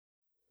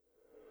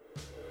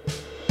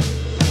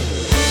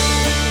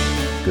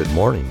Good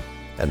morning,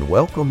 and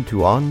welcome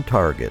to On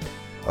Target,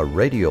 a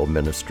radio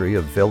ministry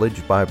of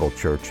Village Bible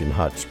Church in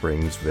Hot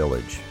Springs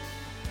Village.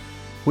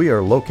 We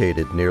are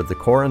located near the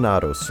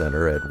Coronado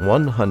Center at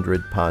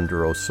 100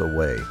 Ponderosa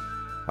Way.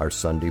 Our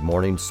Sunday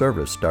morning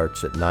service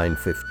starts at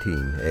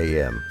 9:15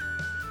 a.m.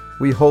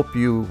 We hope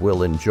you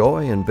will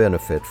enjoy and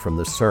benefit from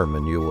the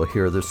sermon you will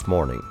hear this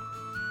morning.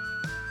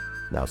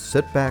 Now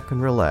sit back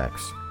and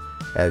relax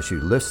as you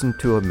listen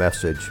to a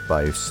message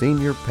by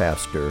Senior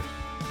Pastor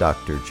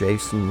Dr.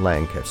 Jason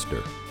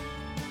Lancaster.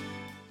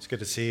 It's good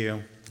to see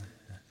you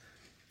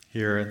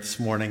here this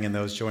morning and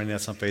those joining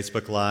us on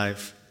Facebook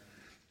Live.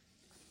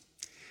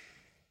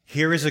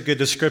 Here is a good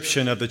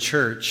description of the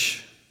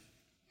church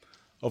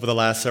over the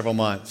last several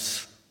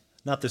months.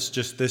 Not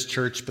just this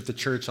church, but the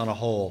church on a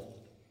whole.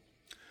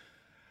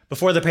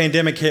 Before the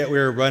pandemic hit, we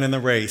were running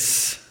the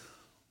race.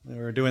 We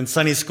were doing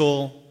Sunday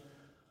school,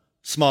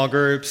 small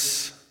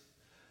groups,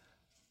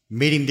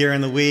 meeting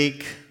during the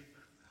week,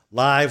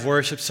 live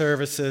worship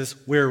services.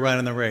 We were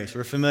running the race.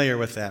 We're familiar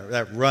with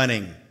that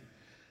running.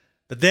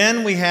 But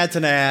then we had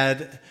to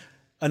add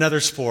another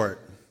sport.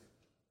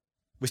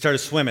 We started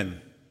swimming.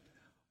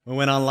 We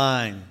went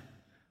online.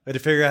 We had to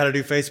figure out how to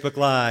do Facebook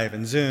Live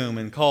and Zoom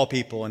and call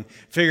people and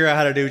figure out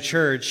how to do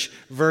church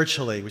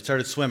virtually. We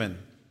started swimming.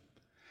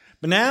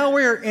 But now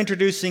we're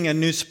introducing a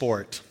new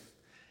sport,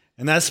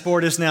 and that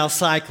sport is now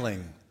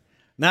cycling.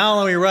 Not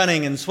only are we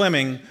running and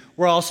swimming,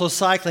 we're also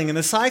cycling, and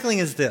the cycling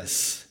is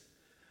this.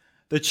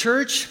 The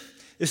church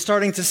is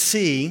starting to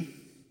see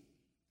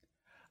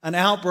an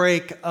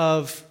outbreak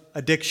of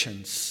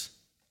addictions,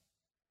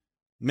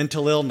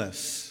 mental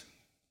illness,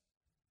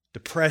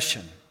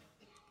 depression.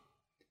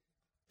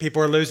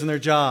 People are losing their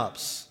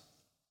jobs.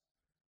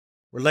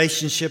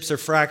 Relationships are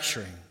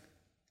fracturing.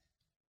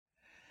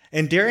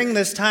 And during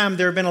this time,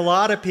 there have been a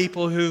lot of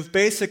people who've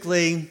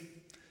basically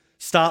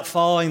stopped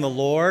following the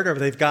Lord, or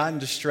they've gotten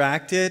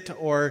distracted,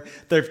 or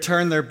they've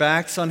turned their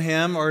backs on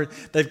Him, or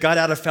they've got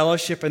out of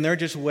fellowship and they're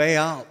just way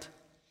out.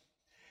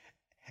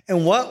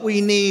 And what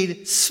we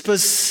need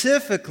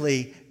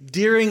specifically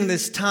during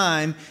this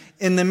time,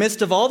 in the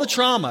midst of all the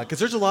trauma, because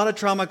there's a lot of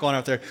trauma going on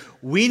out there,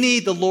 we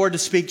need the Lord to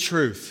speak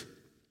truth.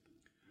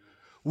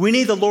 We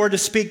need the Lord to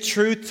speak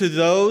truth to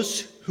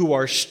those who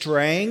are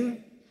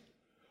straying.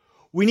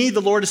 We need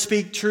the Lord to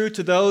speak truth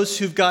to those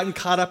who've gotten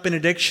caught up in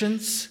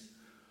addictions.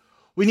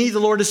 We need the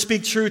Lord to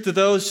speak truth to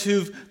those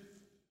who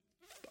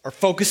are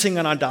focusing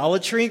on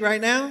idolatry right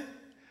now.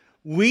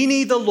 We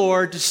need the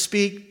Lord to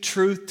speak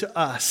truth to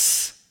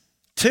us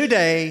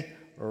today,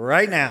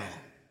 right now.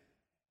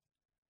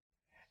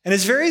 And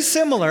it's very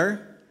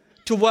similar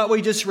to what we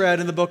just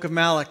read in the book of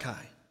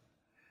Malachi.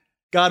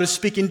 God is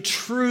speaking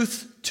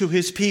truth to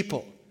His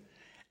people.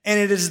 And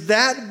it is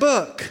that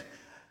book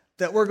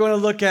that we're going to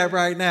look at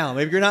right now.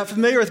 Maybe you're not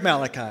familiar with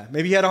Malachi.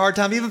 Maybe you had a hard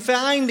time even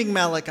finding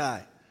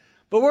Malachi.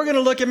 But we're going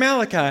to look at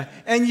Malachi.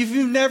 And if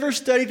you've never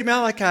studied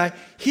Malachi,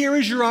 here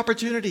is your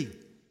opportunity.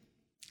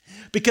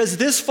 Because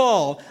this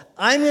fall,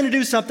 I'm going to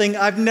do something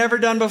I've never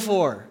done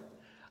before.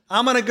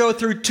 I'm going to go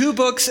through two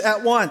books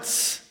at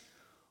once.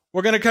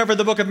 We're going to cover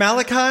the book of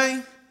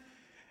Malachi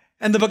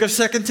and the book of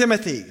 2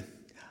 Timothy.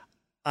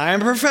 I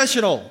am a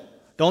professional.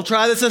 Don't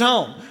try this at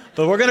home.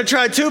 But we're going to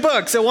try two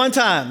books at one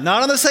time.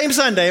 Not on the same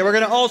Sunday. We're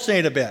going to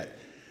alternate a bit.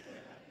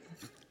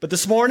 But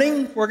this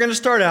morning, we're going to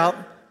start out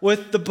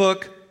with the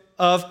book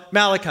of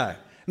Malachi.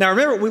 Now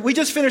remember, we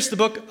just finished the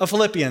book of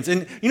Philippians.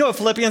 And you know what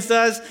Philippians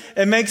does?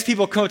 It makes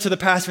people come to the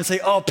pastor and say,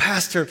 "Oh,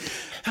 Pastor,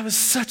 that was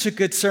such a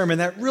good sermon.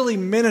 That really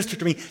ministered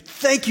to me.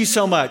 Thank you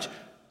so much."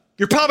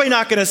 You're probably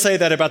not going to say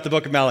that about the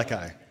book of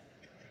Malachi.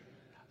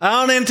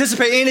 I don't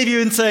anticipate any of you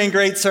in saying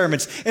great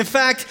sermons. In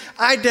fact,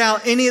 I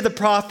doubt any of the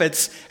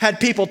prophets had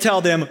people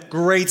tell them,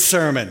 "Great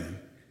sermon."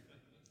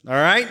 All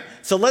right?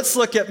 So let's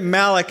look at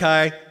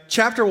Malachi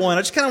chapter 1.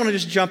 I just kind of want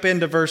to jump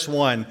into verse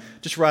 1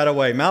 just right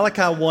away.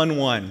 Malachi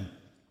 1:1.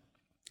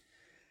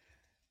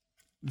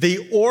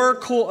 The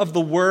oracle of the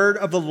word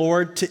of the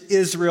Lord to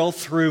Israel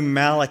through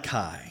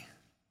Malachi.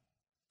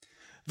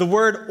 The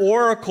word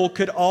oracle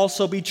could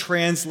also be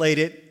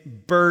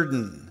translated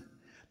burden.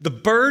 The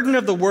burden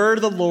of the word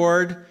of the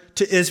Lord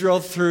to Israel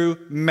through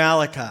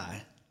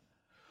Malachi.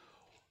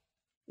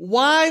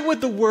 Why would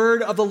the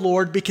word of the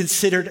Lord be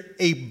considered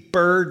a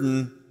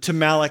burden to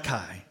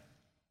Malachi?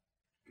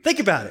 Think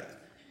about it.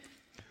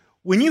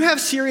 When you have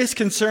serious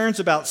concerns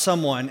about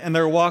someone and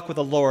their walk with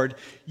the Lord,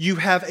 you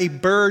have a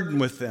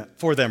burden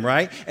for them,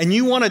 right? And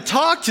you want to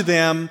talk to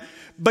them,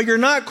 but you're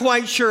not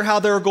quite sure how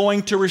they're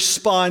going to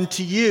respond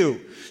to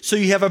you. So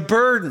you have a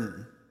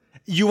burden.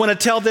 You want to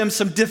tell them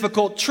some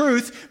difficult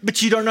truth,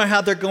 but you don't know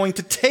how they're going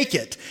to take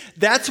it.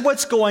 That's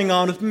what's going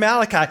on with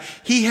Malachi.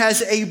 He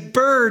has a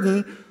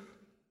burden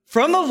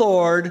from the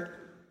Lord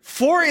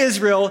for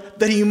Israel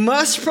that he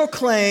must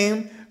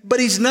proclaim, but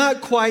he's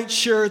not quite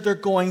sure they're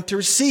going to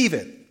receive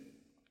it.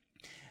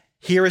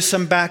 Here is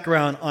some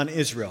background on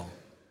Israel.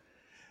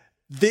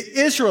 The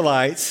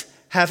Israelites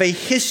have a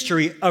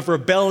history of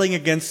rebelling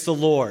against the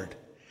Lord.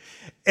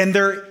 And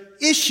their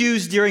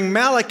issues during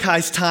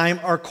Malachi's time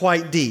are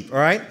quite deep, all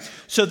right?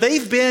 So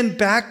they've been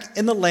back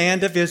in the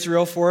land of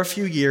Israel for a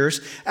few years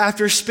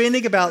after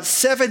spending about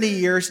 70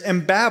 years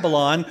in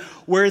Babylon,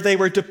 where they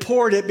were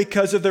deported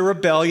because of their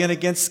rebellion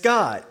against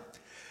God.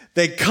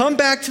 They come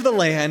back to the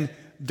land,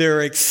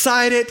 they're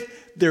excited,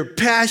 they're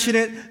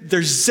passionate,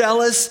 they're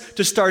zealous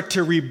to start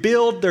to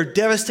rebuild their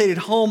devastated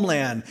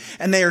homeland.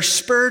 And they are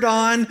spurred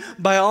on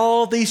by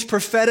all these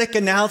prophetic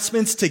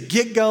announcements to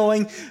get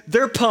going.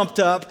 They're pumped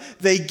up,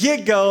 they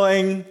get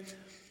going,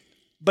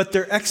 but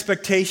their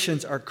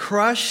expectations are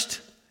crushed.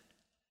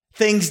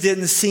 Things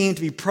didn't seem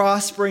to be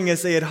prospering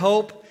as they had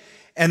hoped,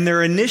 and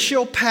their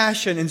initial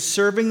passion in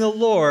serving the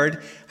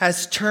Lord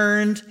has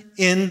turned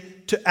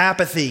into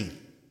apathy.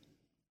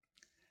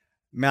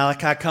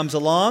 Malachi comes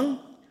along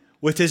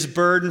with his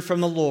burden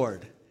from the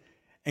Lord,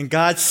 and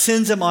God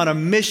sends him on a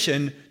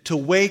mission to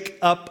wake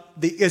up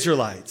the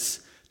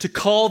Israelites, to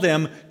call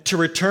them to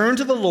return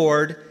to the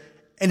Lord,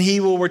 and he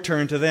will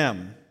return to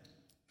them.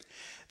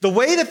 The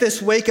way that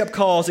this wake-up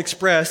call is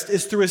expressed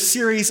is through a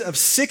series of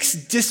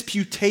 6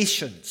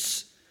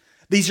 disputations.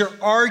 These are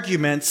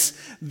arguments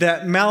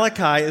that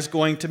Malachi is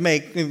going to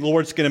make, the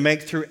Lord's going to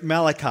make through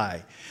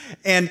Malachi.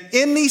 And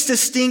in these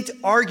distinct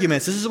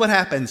arguments, this is what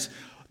happens.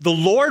 The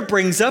Lord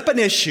brings up an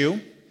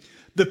issue,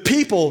 the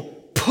people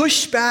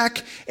push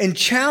back and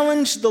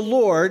challenge the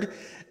Lord,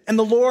 and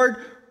the Lord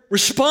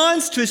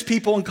responds to his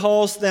people and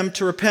calls them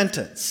to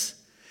repentance.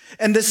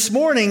 And this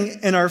morning,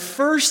 in our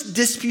first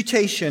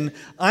disputation,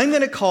 I'm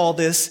going to call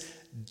this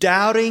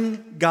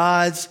Doubting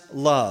God's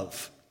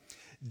Love.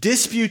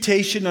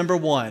 Disputation number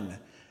 1,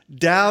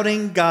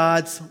 Doubting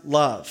God's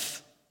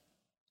Love.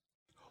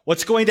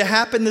 What's going to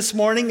happen this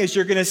morning is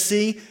you're going to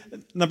see,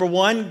 number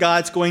 1,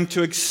 God's going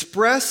to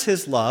express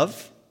his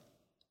love.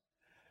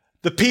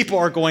 The people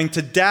are going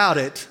to doubt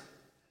it,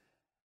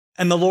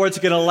 and the Lord's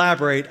going to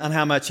elaborate on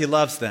how much he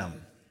loves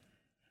them.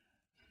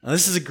 Now,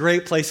 this is a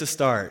great place to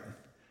start,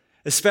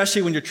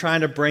 especially when you're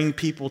trying to bring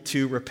people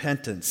to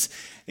repentance.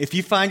 If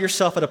you find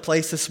yourself at a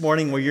place this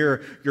morning where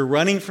you're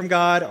running from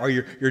God or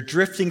you're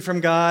drifting from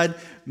God,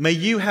 may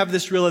you have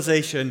this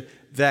realization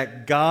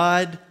that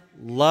God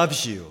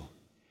loves you.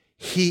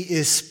 He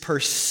is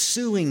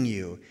pursuing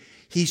you.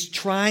 He's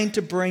trying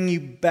to bring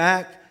you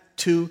back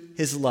to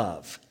his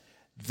love.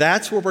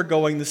 That's where we're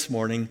going this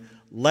morning.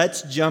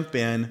 Let's jump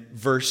in,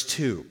 verse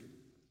 2.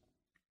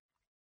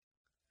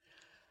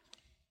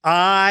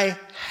 I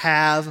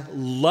have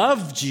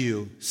loved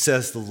you,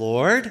 says the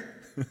Lord.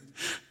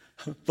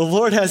 The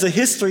Lord has a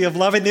history of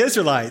loving the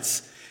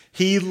Israelites.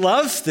 He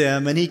loves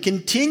them, and he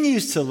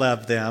continues to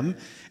love them.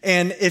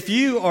 And if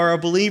you are a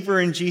believer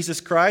in Jesus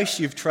Christ,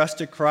 you've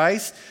trusted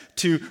Christ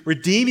to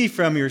redeem you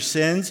from your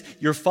sins,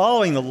 you're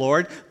following the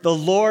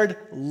Lord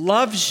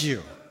loves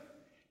you.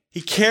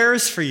 He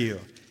cares for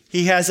you.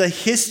 He has a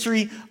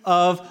history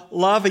of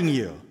loving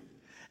you.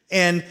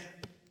 And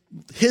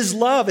his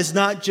love is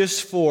not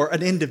just for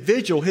an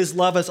individual. His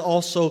love is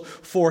also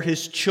for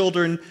his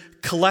children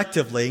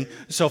collectively.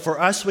 So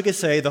for us, we could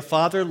say the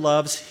Father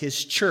loves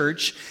his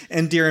church.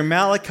 And during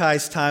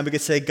Malachi's time, we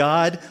could say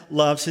God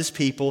loves his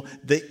people,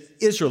 the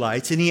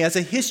Israelites, and he has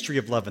a history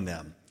of loving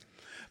them.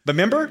 But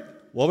remember,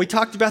 well, we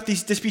talked about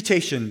these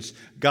disputations.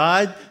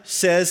 God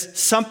says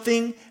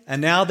something,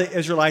 and now the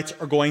Israelites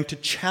are going to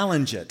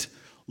challenge it.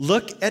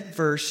 Look at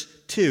verse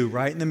 2,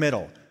 right in the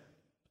middle.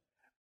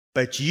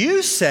 But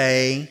you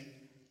say,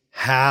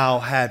 how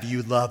have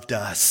you loved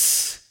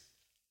us?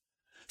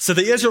 So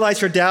the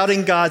Israelites are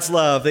doubting God's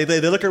love. They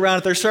look around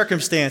at their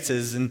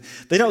circumstances and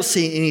they don't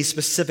see any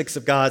specifics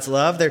of God's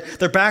love.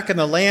 They're back in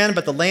the land,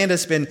 but the land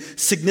has been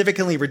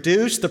significantly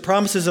reduced. The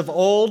promises of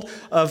old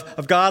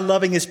of God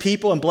loving his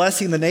people and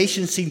blessing the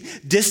nation seem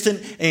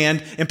distant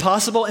and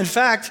impossible. In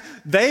fact,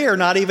 they are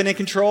not even in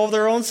control of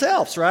their own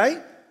selves,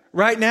 right?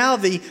 Right now,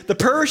 the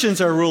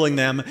Persians are ruling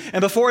them.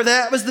 And before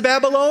that was the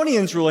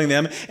Babylonians ruling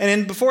them. And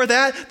then before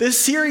that, the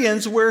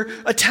Assyrians were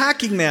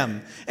attacking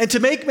them. And to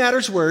make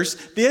matters worse,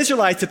 the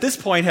Israelites at this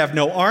point have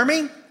no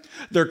army.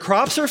 Their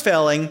crops are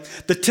failing.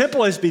 The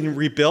temple has been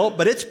rebuilt,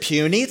 but it's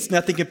puny. It's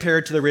nothing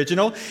compared to the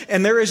original.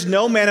 And there is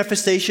no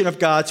manifestation of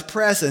God's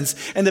presence.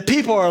 And the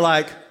people are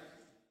like,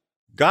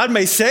 God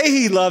may say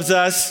he loves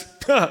us.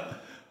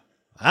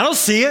 I don't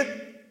see it.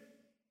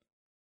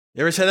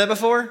 You ever said that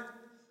before?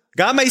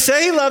 God may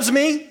say he loves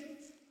me.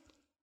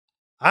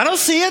 I don't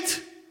see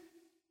it.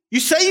 You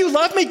say you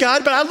love me,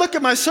 God, but I look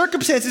at my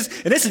circumstances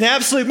and it's an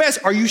absolute mess.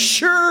 Are you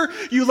sure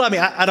you love me?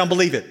 I don't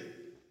believe it.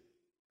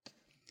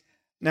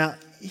 Now,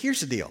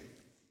 here's the deal.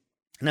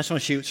 And I just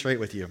want to shoot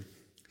straight with you.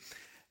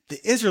 The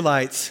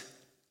Israelites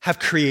have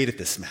created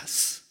this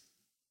mess.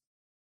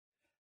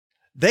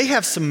 They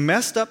have some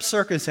messed up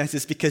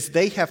circumstances because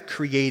they have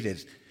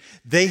created.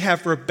 They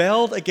have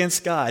rebelled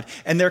against God,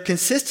 and they're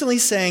consistently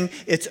saying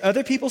it's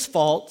other people's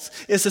faults,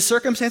 it's the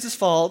circumstances'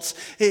 faults,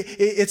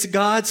 it's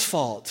God's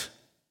fault.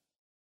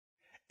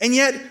 And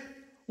yet,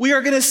 we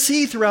are going to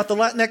see throughout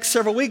the next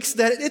several weeks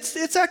that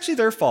it's actually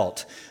their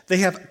fault. They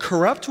have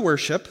corrupt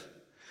worship,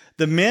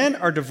 The men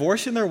are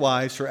divorcing their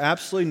wives for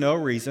absolutely no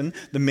reason.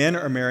 The men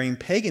are marrying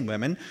pagan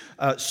women.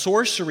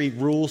 Sorcery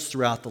rules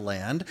throughout the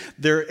land.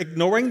 They're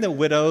ignoring the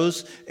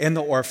widows and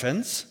the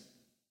orphans.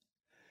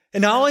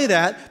 And not only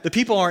that, the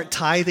people aren't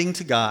tithing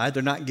to God.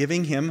 They're not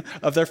giving him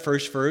of their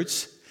first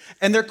fruits.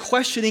 And they're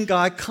questioning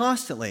God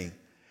constantly.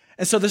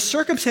 And so the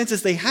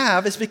circumstances they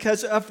have is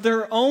because of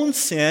their own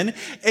sin.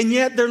 And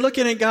yet they're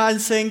looking at God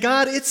and saying,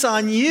 God, it's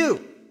on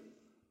you.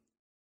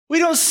 We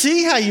don't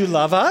see how you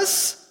love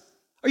us.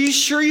 Are you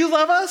sure you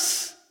love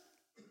us?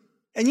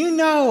 And you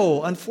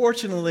know,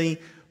 unfortunately,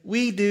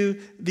 we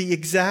do the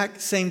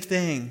exact same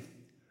thing.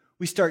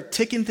 We start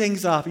ticking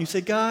things off. And you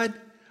say, God,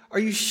 are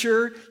you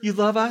sure you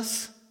love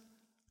us?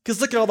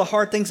 Because look at all the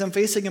hard things I'm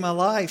facing in my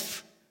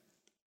life.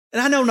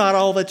 And I know not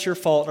all that's your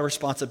fault or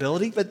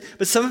responsibility,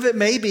 but some of it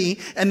may be.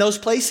 And those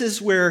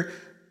places where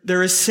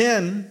there is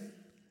sin,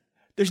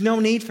 there's no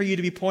need for you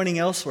to be pointing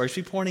elsewhere. You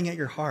should be pointing at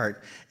your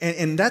heart.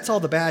 And that's all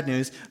the bad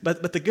news.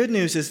 But the good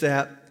news is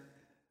that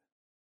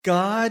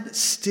God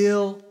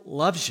still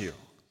loves you.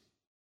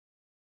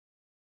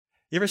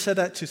 You ever said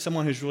that to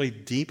someone who's really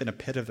deep in a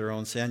pit of their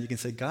own sin? You can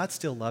say, God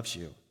still loves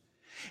you.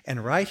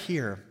 And right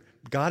here,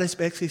 God is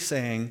basically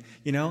saying,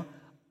 you know,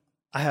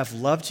 I have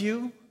loved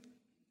you.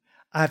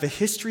 I have a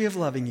history of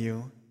loving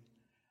you.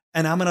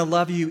 And I'm going to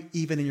love you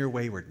even in your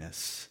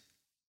waywardness.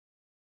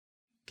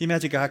 Can you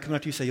imagine God coming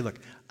up to you and say, look,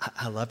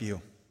 I love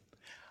you.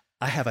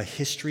 I have a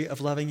history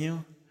of loving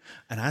you.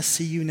 And I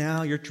see you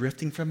now. You're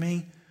drifting from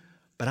me.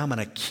 But I'm going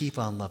to keep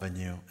on loving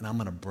you. And I'm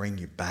going to bring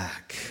you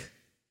back.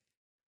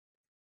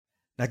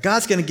 Now,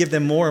 God's going to give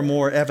them more and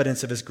more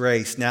evidence of his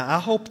grace. Now, I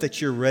hope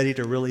that you're ready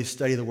to really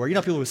study the Word. You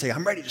know, people would say,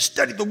 I'm ready to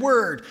study the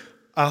Word.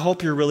 I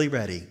hope you're really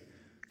ready.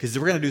 Because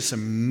we're going to do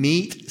some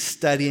meat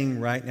studying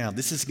right now.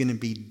 This is going to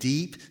be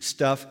deep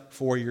stuff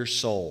for your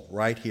soul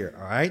right here,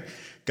 all right?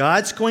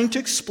 God's going to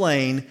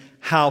explain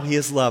how he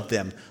has loved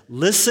them.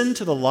 Listen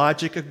to the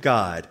logic of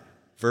God.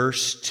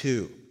 Verse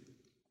 2.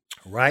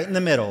 Right in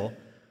the middle,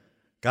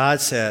 God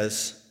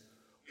says,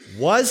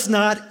 was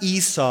not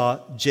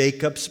Esau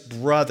Jacob's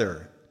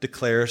brother,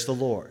 declares the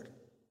Lord.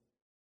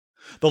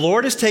 The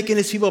Lord has taken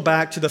his people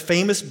back to the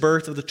famous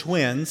birth of the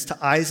twins, to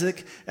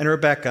Isaac and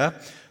Rebekah,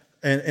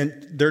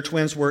 and their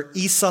twins were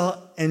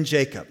Esau and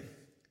Jacob.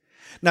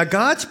 Now,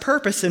 God's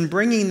purpose in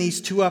bringing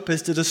these two up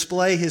is to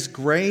display his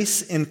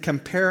grace in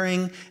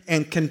comparing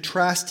and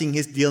contrasting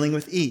his dealing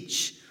with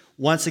each.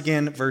 Once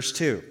again, verse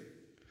 2.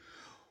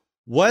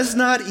 Was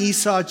not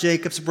Esau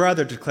Jacob's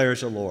brother, declares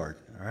the Lord.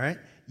 All right.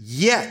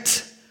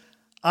 Yet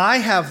I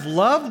have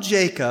loved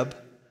Jacob,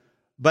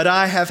 but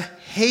I have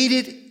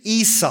hated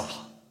Esau.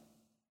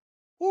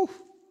 Woo.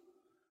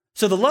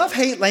 So the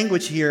love-hate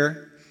language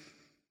here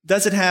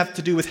doesn't have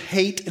to do with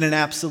hate in an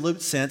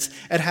absolute sense.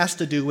 It has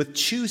to do with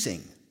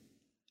choosing.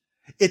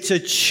 It's a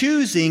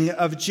choosing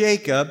of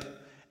Jacob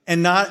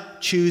and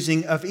not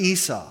choosing of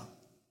Esau.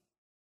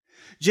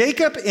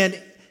 Jacob and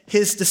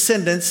his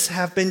descendants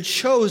have been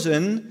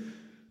chosen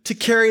to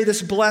carry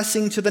this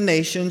blessing to the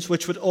nations,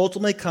 which would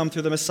ultimately come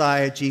through the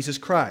Messiah, Jesus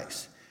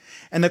Christ.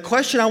 And the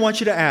question I want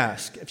you to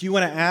ask, if you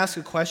want to ask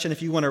a question,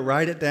 if you want to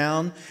write it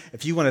down,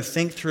 if you want to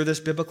think through this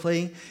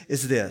biblically,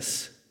 is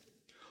this.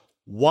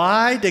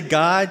 Why did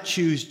God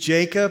choose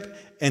Jacob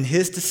and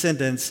his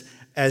descendants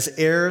as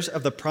heirs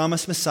of the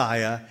promised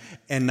Messiah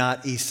and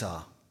not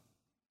Esau?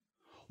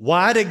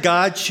 Why did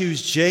God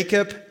choose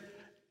Jacob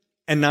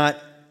and not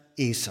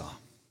Esau?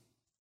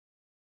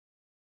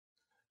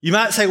 You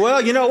might say,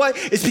 well, you know what?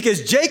 It's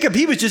because Jacob,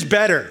 he was just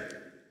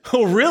better.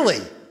 Oh,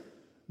 really?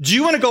 Do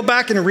you want to go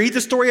back and read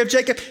the story of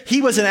Jacob?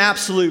 He was an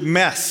absolute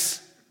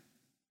mess.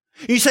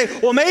 You say,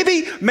 well,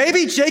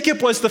 maybe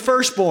Jacob was the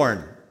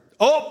firstborn.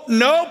 Oh,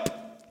 nope.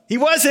 He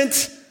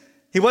wasn't.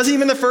 He wasn't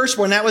even the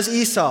firstborn. That was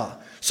Esau.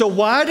 So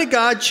why did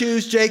God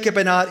choose Jacob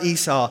and not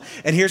Esau?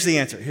 And here's the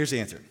answer.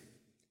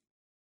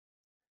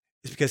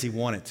 It's because he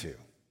wanted to.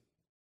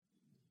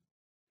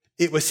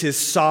 It was his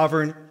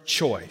sovereign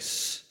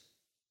choice.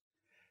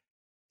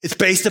 It's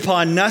based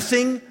upon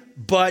nothing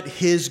but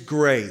his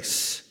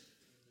grace.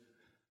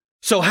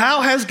 So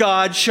how has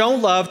God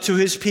shown love to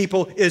his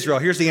people Israel?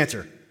 Here's the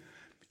answer.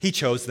 He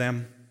chose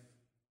them.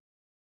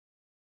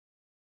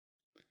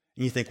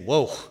 And you think,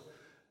 whoa,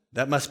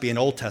 that must be an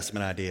Old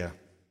Testament idea.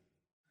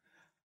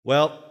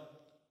 Well,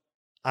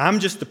 I'm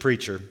just the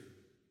preacher.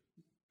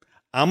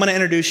 I'm going to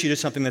introduce you to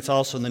something that's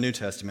also in the New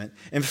Testament.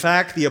 In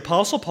fact, the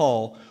Apostle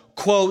Paul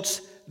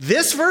quotes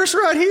this verse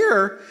right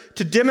here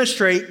to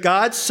demonstrate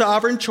God's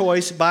sovereign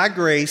choice by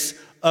grace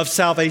of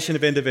salvation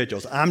of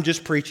individuals. I'm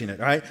just preaching it,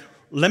 all right?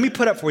 Let me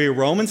put up for you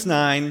Romans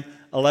 9,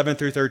 11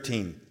 through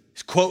 13.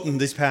 He's quoting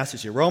this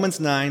passage here. Romans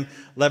 9,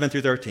 11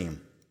 through 13.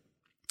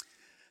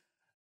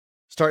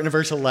 Starting in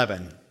verse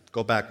 11.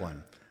 Go back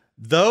one.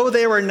 Though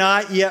they were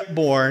not yet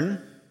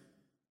born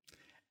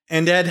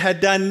and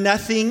had done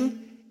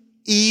nothing,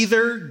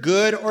 either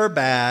good or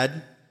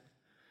bad,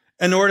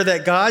 in order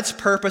that God's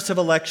purpose of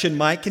election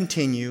might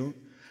continue,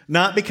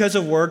 not because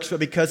of works, but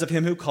because of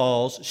him who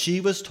calls,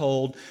 she was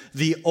told,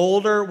 the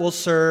older will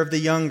serve the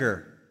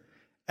younger.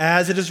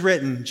 As it is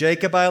written,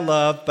 Jacob I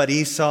loved, but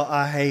Esau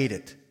I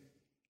hated.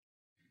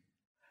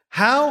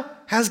 How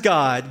has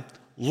God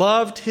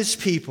loved his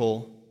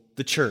people,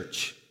 the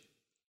church?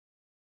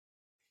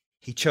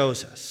 He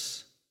chose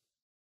us.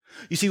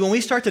 You see, when we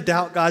start to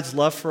doubt God's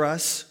love for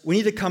us, we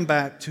need to come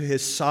back to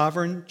his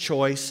sovereign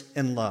choice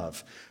and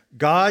love.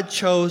 God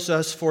chose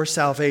us for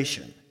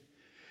salvation.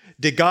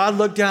 Did God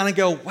look down and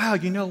go, wow,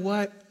 you know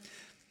what?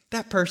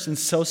 That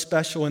person's so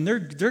special and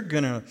they're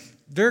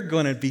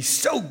gonna be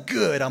so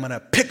good, I'm gonna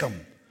pick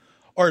them.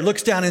 Or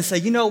looks down and say,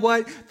 you know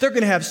what? They're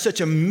going to have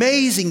such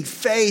amazing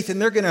faith and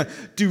they're going to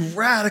do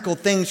radical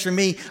things for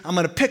me. I'm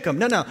going to pick them.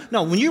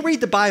 No. When you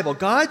read the Bible,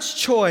 God's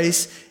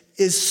choice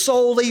is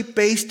solely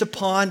based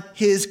upon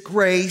his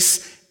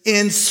grace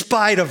in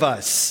spite of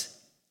us.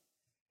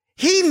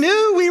 He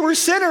knew we were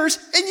sinners,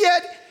 and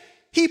yet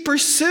he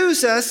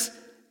pursues us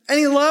and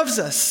he loves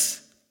us.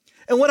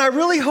 And what I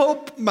really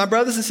hope, my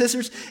brothers and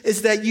sisters,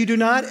 is that you do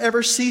not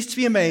ever cease to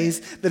be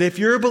amazed that if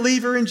you're a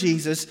believer in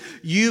Jesus,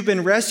 you've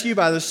been rescued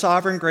by the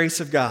sovereign grace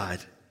of God.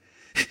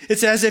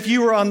 It's as if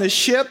you were on this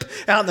ship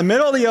out in the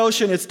middle of the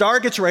ocean, it's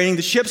dark, it's raining,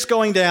 the ship's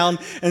going down,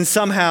 and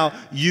somehow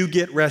you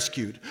get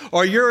rescued.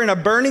 Or you're in a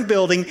burning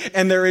building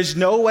and there is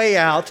no way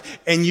out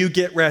and you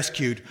get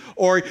rescued.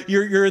 Or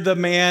you're the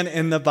man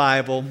in the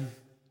Bible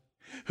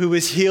who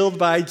was healed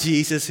by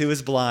Jesus, who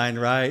was blind,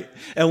 right?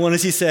 And what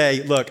does he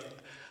say? Look,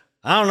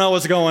 I don't know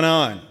what's going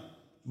on,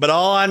 but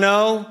all I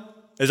know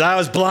is I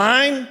was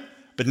blind,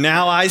 but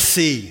now I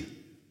see.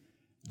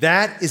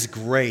 That is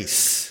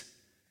grace.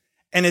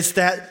 And it's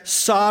that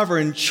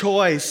sovereign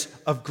choice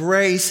of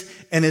grace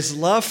and his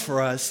love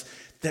for us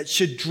that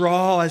should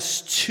draw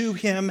us to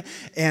him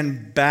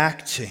and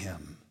back to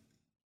him.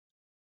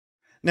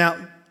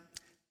 Now,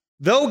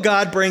 though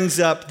God brings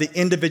up the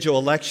individual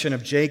election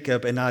of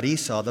Jacob and not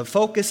Esau, the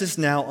focus is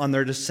now on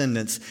their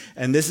descendants,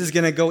 and this is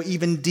going to go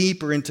even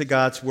deeper into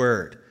God's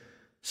word.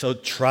 So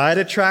try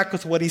to track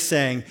with what he's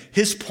saying.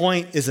 His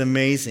point is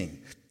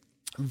amazing.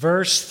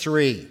 Verse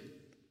 3.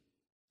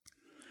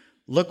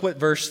 Look what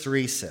verse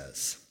 3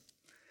 says.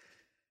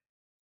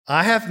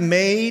 I have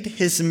made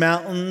his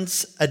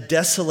mountains a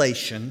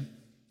desolation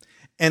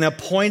and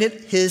appointed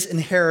his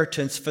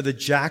inheritance for the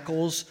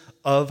jackals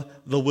of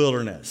the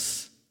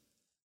wilderness.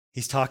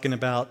 He's talking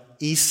about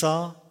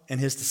Esau and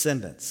his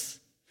descendants.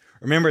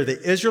 Remember,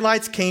 the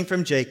Israelites came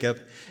from Jacob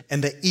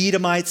and the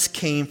Edomites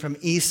came from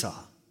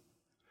Esau.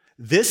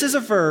 This is a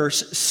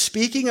verse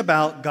speaking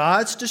about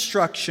God's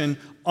destruction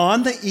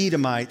on the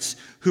Edomites,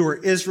 who were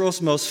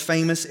Israel's most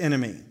famous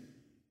enemy.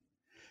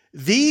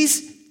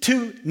 These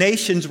two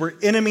nations were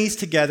enemies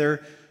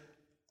together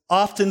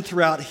often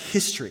throughout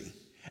history.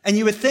 And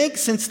you would think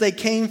since they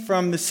came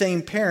from the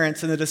same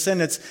parents and the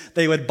descendants,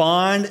 they would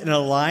bond in an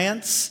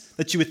alliance,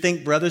 that you would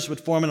think brothers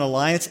would form an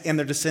alliance and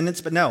their descendants,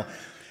 but no.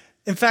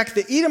 In fact,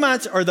 the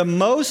Edomites are the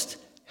most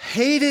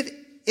hated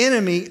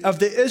enemy of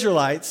the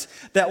Israelites,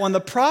 that when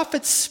the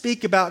prophets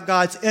speak about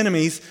God's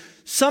enemies,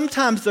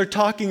 sometimes they're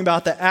talking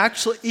about the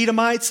actual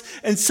Edomites,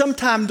 and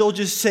sometimes they'll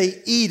just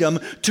say Edom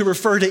to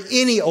refer to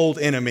any old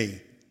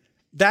enemy.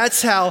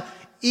 That's how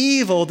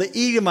evil the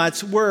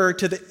Edomites were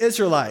to the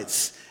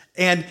Israelites.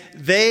 And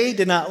they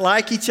did not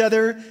like each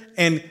other,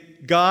 and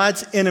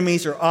God's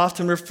enemies are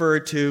often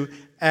referred to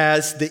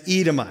as the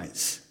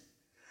Edomites.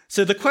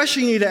 So the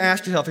question you need to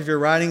ask yourself if you're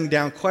writing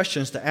down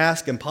questions to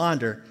ask and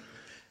ponder,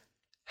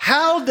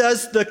 how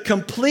does the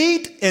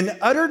complete and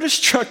utter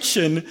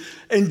destruction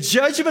and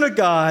judgment of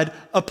God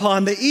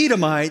upon the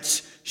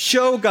Edomites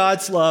show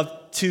God's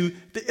love to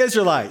the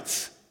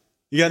Israelites?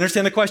 You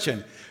understand the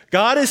question?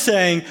 God is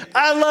saying,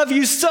 I love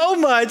you so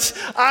much,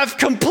 I've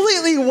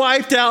completely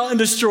wiped out and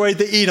destroyed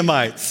the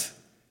Edomites.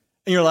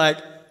 And you're like,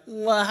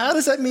 well, how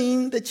does that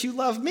mean that you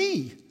love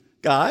me,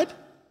 God?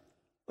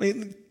 I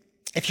mean,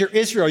 if you're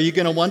Israel, are you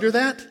going to wonder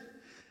that?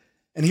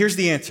 And here's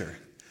the answer.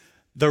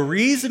 The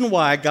reason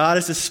why God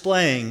is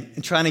displaying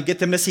and trying to get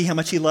them to see how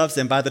much he loves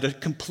them by the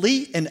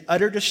complete and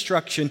utter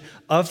destruction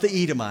of the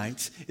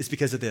Edomites is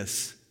because of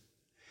this.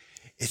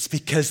 It's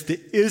because the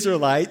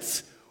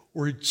Israelites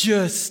were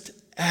just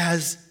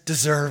as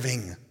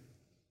deserving.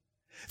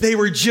 They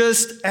were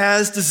just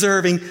as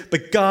deserving,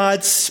 but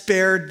God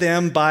spared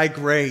them by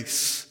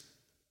grace.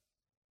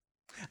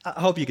 I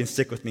hope you can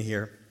stick with me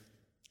here.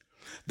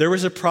 There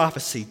was a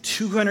prophecy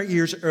 200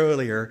 years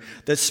earlier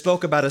that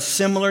spoke about a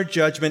similar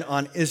judgment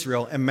on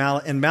Israel, and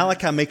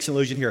Malachi makes an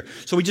allusion here.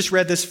 So we just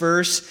read this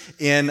verse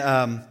in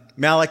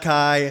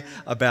Malachi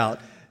about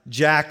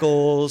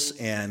jackals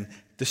and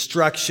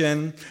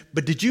destruction.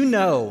 But did you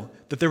know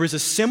that there was a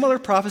similar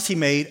prophecy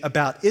made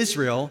about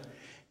Israel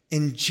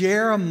in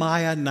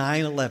Jeremiah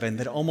 9:11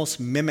 that almost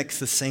mimics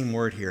the same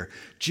word here?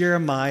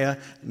 Jeremiah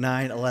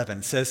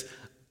 9:11 says,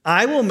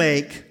 I will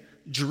make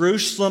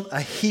Jerusalem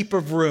a heap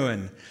of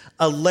ruin,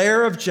 a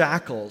lair of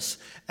jackals,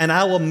 and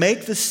I will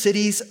make the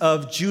cities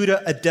of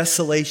Judah a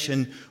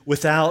desolation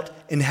without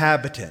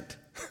inhabitant.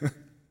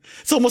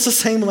 It's almost the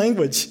same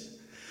language.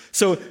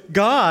 So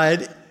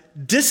God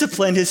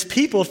disciplined his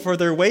people for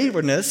their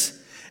waywardness,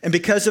 And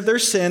because of their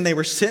sin, they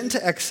were sent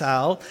into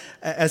exile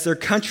as their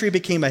country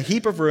became a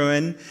heap of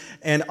ruin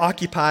and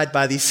occupied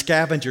by these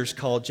scavengers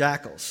called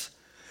jackals.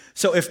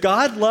 So if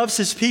God loves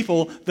his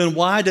people, then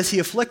why does he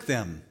afflict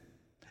them?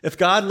 If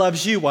God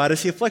loves you, why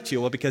does he afflict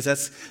you? Well, because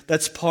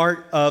that's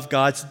part of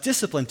God's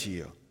discipline to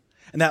you.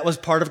 And that was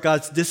part of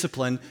God's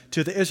discipline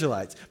to the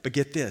Israelites. But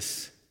get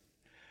this,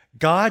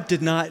 God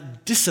did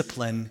not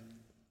discipline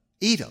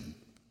Edom,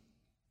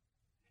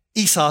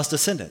 Esau's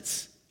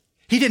descendants.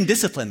 He didn't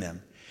discipline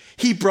them.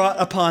 He brought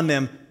upon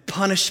them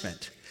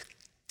punishment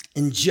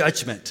and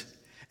judgment.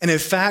 And in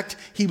fact,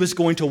 he was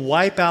going to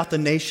wipe out the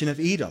nation of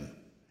Edom.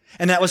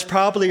 And that was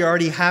probably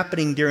already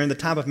happening during the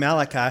time of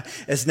Malachi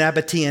as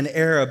Nabatean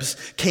Arabs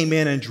came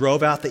in and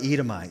drove out the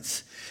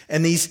Edomites.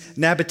 And these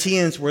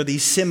Nabateans were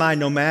these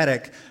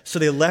semi-nomadic, so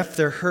they left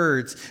their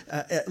herds,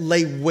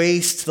 lay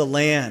waste the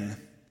land.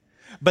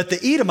 But the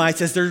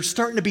Edomites, as they're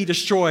starting to be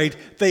destroyed,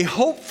 they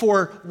hope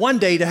for one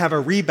day to have a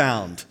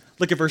rebound.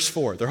 Look at verse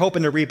 4. They're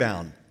hoping to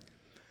rebound.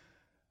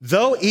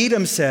 Though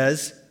Edom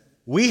says,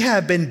 "We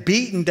have been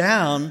beaten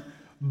down,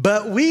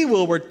 but we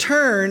will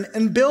return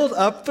and build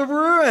up the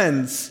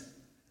ruins."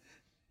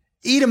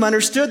 Edom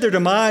understood their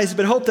demise,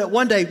 but hoped that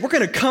one day we're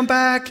going to come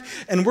back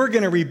and we're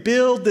going to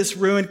rebuild this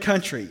ruined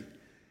country.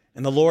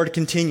 And the Lord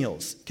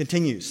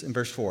continues in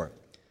verse 4.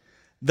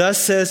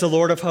 Thus says the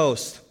Lord of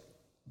hosts,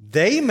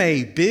 "They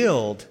may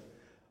build,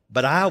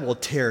 but I will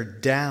tear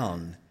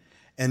down,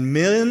 and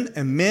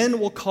men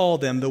will call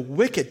them the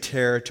wicked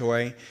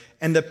territory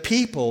and the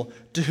people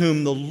to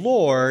whom the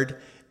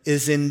Lord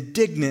is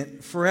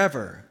indignant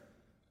forever."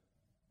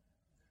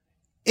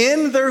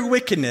 In their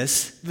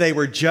wickedness, they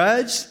were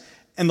judged,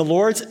 and the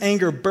Lord's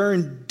anger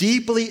burned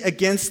deeply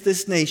against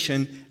this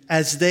nation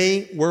as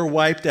they were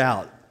wiped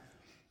out.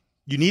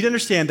 You need to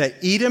understand that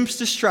Edom's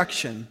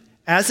destruction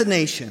as a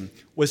nation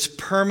was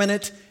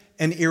permanent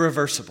and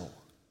irreversible.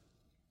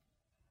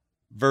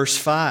 Verse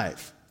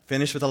 5,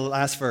 finish with the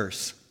last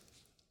verse.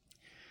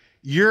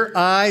 Your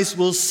eyes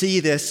will see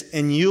this,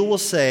 and you will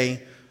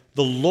say,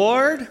 "The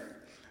Lord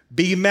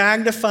be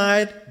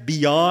magnified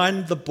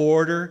beyond the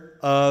border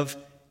of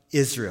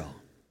Israel."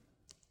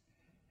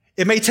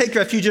 It may take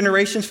a few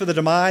generations for the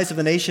demise of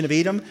the nation of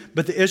Edom,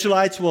 but the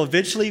Israelites will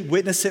eventually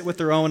witness it with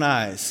their own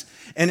eyes.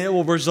 And it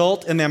will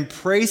result in them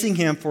praising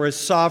him for his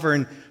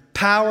sovereign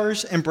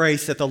powers and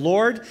grace, that the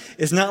Lord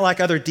is not like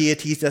other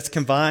deities that's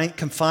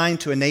confined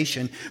to a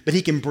nation, but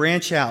he can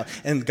branch out,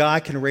 and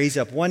God can raise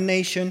up one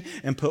nation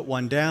and put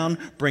one down,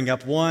 bring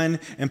up one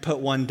and put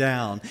one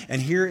down.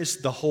 And here is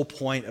the whole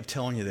point of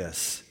telling you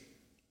this.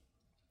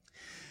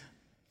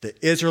 The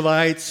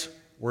Israelites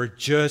were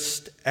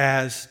just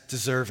as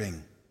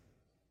deserving,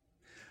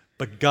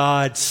 but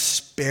God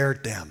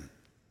spared them.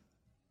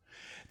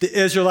 The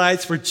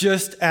Israelites were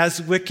just as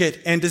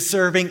wicked and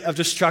deserving of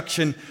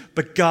destruction,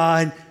 but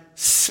God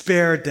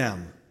spared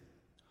them.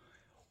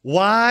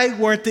 Why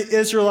weren't the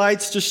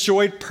Israelites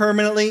destroyed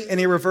permanently and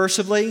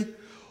irreversibly?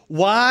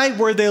 Why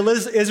were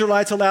the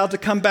Israelites allowed to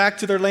come back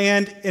to their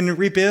land and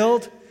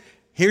rebuild?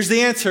 Here's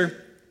the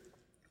answer.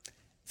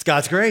 It's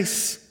God's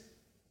grace.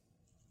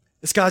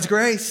 It's God's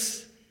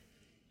grace.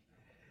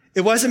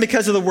 It wasn't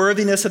because of the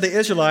worthiness of the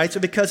Israelites,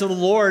 but because of the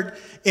Lord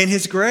in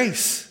his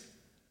grace.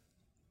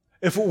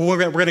 If we're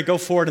going to go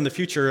forward in the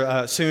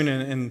future soon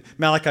in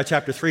Malachi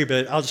chapter 3,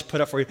 but I'll just put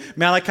up for you.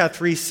 Malachi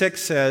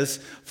 3:6 says,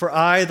 "For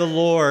I, the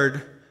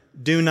Lord,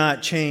 do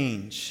not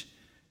change.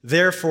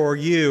 Therefore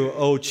you,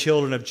 O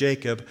children of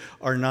Jacob,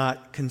 are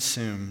not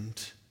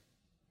consumed."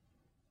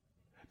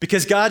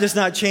 Because God does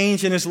not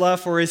change in his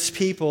love for his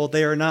people,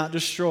 they are not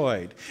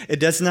destroyed. It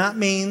does not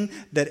mean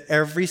that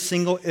every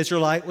single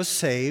Israelite was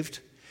saved.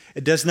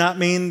 It does not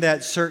mean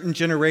that certain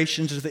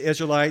generations of the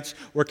Israelites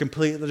were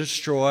completely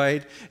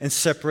destroyed and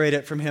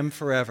separated from him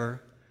forever.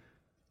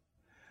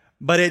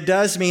 But it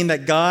does mean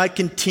that God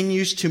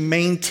continues to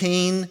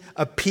maintain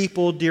a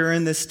people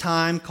during this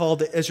time called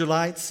the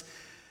Israelites.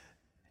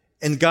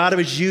 And God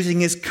was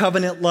using his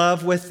covenant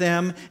love with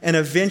them, and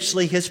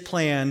eventually his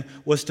plan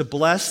was to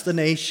bless the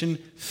nation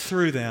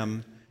through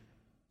them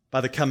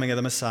by the coming of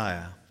the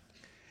Messiah.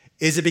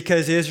 Is it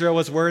because Israel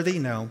was worthy?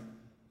 No.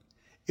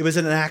 It was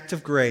an act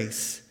of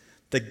grace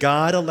that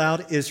God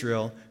allowed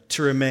Israel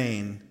to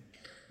remain,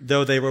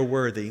 though they were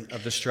worthy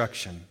of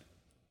destruction.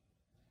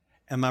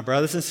 And my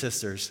brothers and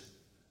sisters,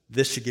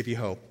 this should give you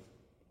hope.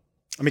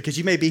 I mean, because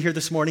you may be here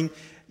this morning,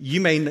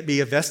 you may be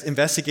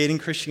investigating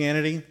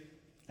Christianity,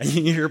 and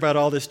you hear about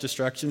all this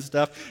destruction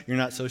stuff, you're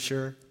not so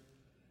sure.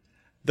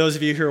 Those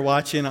of you who are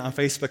watching on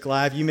Facebook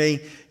Live,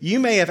 you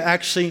may have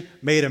actually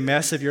made a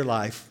mess of your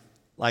life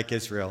like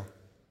Israel.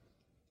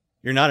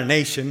 You're not a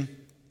nation,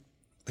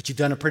 but you've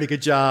done a pretty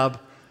good job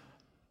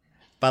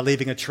by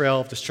leaving a trail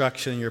of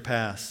destruction in your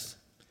past.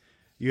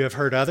 You have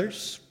hurt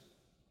others.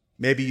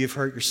 Maybe you've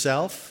hurt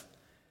yourself,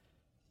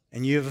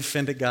 and you have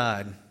offended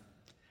God.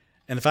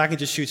 And if I can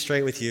just shoot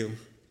straight with you,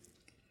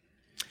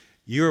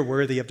 you are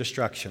worthy of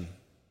destruction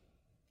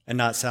and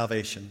not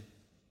salvation.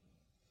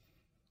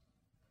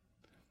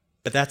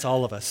 But that's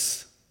all of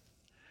us.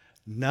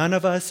 None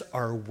of us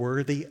are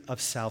worthy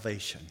of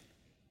salvation.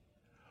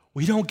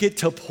 We don't get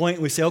to a point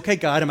where we say, okay,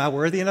 God, am I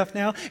worthy enough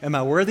now? Am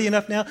I worthy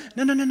enough now?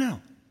 No.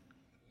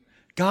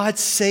 God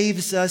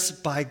saves us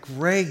by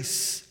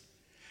grace.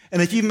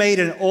 And if you made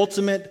an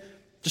ultimate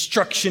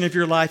destruction of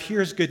your life,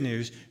 here's good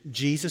news.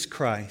 Jesus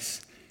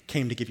Christ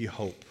came to give you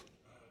hope.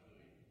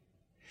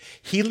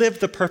 He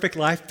lived the perfect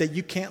life that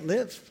you can't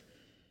live.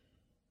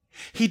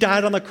 He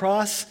died on the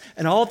cross,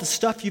 and all the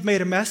stuff you've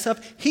made a mess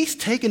of, he's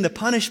taken the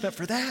punishment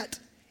for that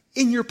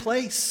in your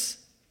place.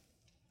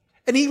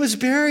 And he was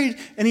buried,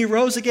 and he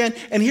rose again.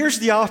 And here's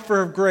the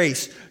offer of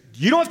grace.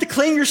 You don't have to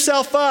clean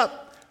yourself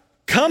up.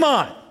 Come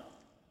on.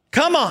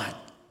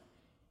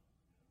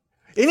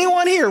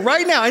 Anyone here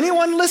right now,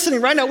 anyone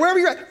listening right now, wherever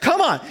you're at, come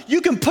on.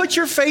 You can put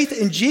your faith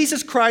in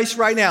Jesus Christ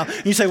right now.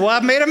 And you say, well,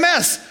 I've made a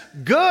mess.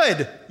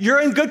 Good.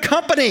 You're in good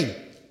company.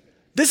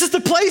 This is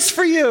the place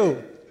for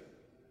you.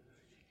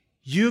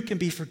 You can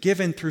be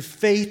forgiven through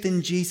faith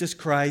in Jesus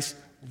Christ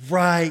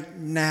right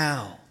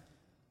now.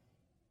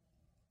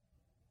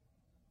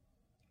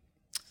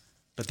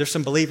 But there's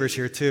some believers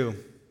here too.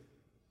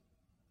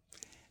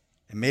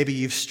 And maybe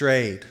you've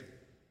strayed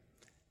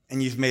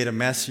and you've made a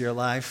mess of your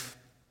life.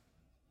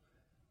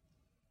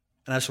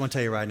 And I just want to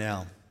tell you right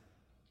now,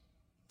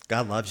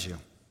 God loves you.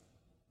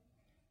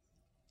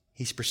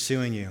 He's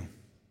pursuing you.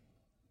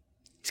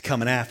 He's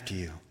coming after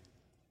you.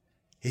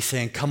 He's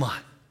saying, come on,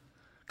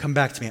 come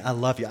back to me. I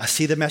love you. I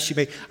see the mess you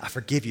made. I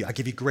forgive you. I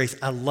give you grace.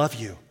 I love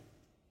you.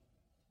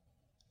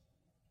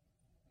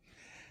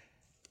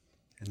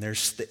 And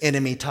there's the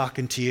enemy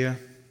talking to you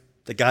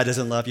that God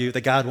doesn't love you,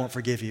 that God won't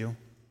forgive you.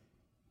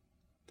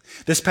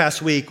 This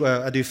past week,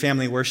 I do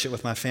family worship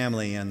with my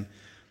family, and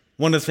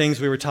one of the things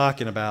we were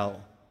talking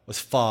about was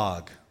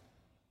fog.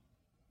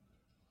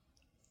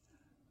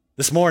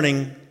 This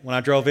morning, when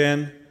I drove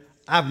in,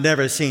 I've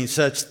never seen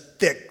such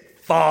thick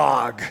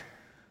fog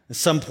in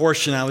some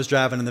portion I was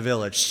driving in the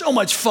village. So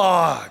much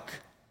fog.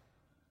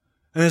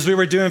 And as we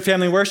were doing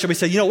family worship, we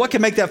said, what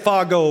can make that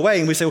fog go away?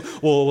 And we said,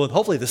 well,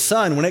 hopefully the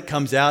sun, when it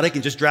comes out, it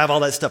can just drive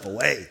all that stuff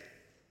away.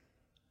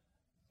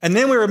 And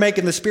then we were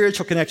making the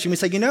spiritual connection. We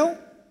said,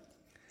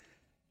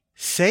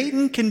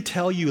 Satan can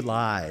tell you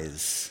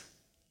lies.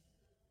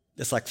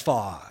 It's like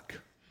fog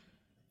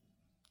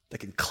that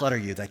can clutter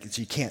you, that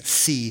you can't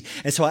see.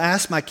 And so I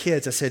asked my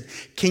kids, I said,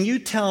 can you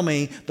tell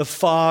me the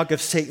fog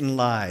of Satan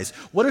lies?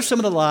 What are some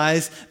of the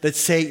lies that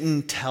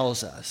Satan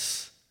tells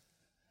us?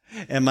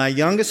 And my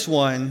youngest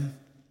one,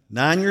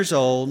 9 years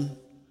old,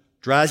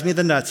 drives me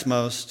the nuts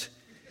most,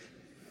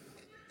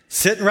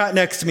 sitting right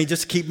next to me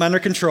just to keep him under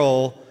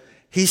control,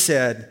 he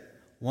said,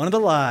 one of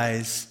the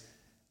lies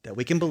that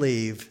we can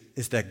believe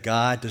is that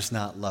God does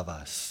not love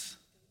us.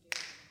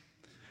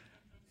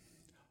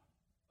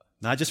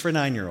 Not just for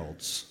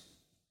 9-year-olds,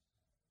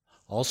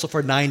 also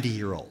for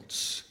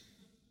 90-year-olds.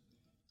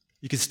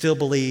 You can still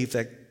believe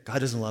that God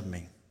doesn't love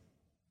me.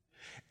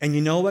 And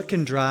you know what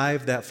can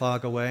drive that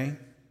fog away?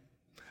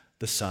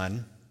 The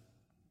Son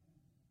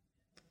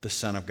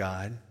of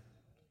God,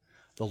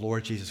 the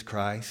Lord Jesus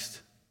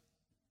Christ.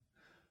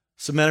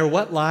 So no matter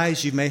what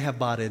lies you may have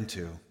bought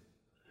into,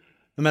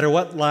 no matter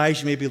what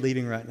lies you may be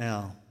believing right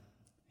now,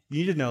 you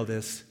need to know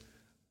this.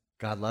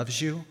 God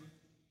loves you.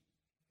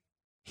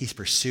 He's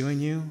pursuing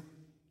you.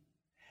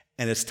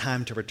 And it's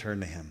time to return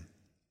to him.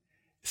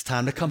 It's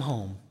time to come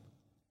home.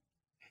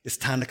 It's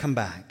time to come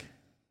back.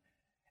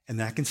 And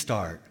that can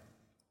start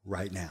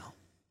right now.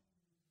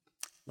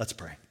 Let's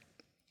pray.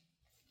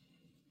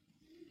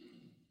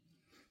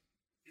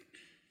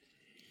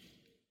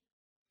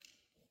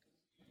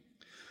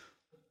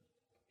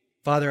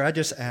 Father, I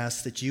just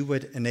ask that you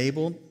would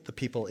enable the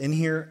people in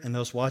here and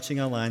those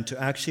watching online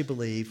to actually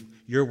believe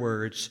your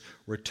words,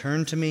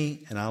 return to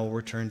me and I will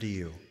return to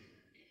you.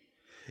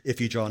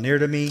 If you draw near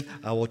to me,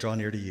 I will draw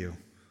near to you.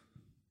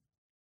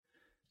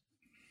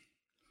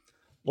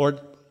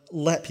 Lord,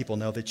 let people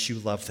know that you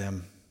love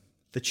them,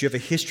 that you have a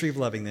history of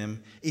loving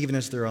them, even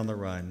as they're on the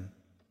run.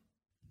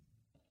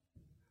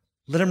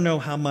 Let them know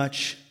how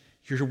much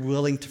you're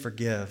willing to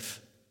forgive.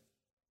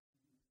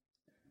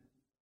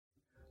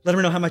 Let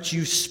them know how much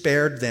you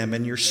spared them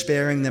and you're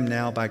sparing them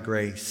now by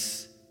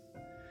grace.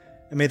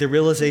 And may the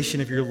realization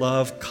of your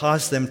love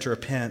cause them to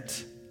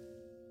repent.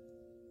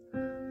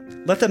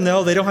 Let them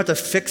know they don't have to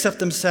fix up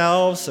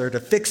themselves or to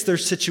fix their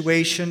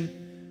situation,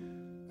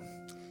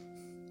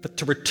 but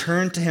to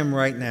return to him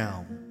right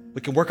now. We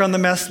can work on the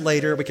mess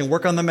later. We can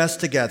work on the mess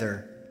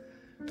together.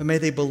 But may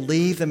they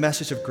believe the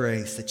message of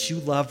grace, that you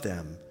love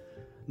them.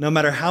 No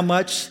matter how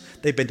much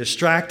they've been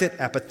distracted,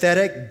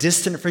 apathetic,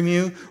 distant from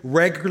you,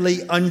 regularly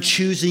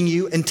unchoosing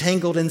you,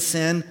 entangled in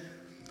sin,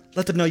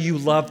 let them know you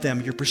love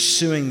them, you're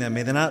pursuing them.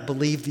 May they not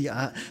believe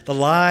the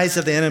lies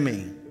of the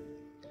enemy.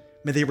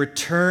 May they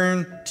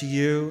return to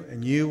you,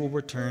 and you will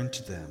return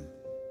to them.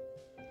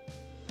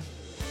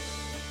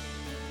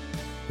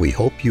 We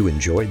hope you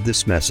enjoyed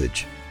this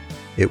message.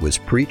 It was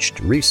preached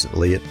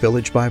recently at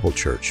Village Bible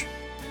Church.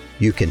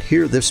 You can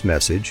hear this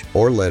message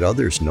or let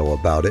others know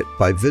about it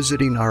by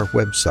visiting our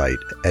website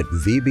at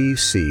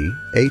vbchsv.org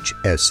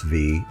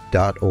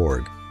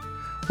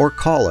or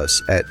call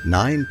us at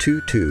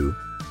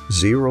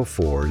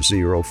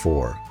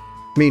 922-0404.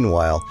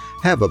 Meanwhile,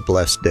 have a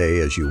blessed day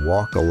as you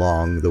walk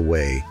along the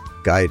way,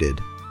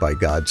 guided by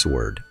God's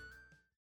Word.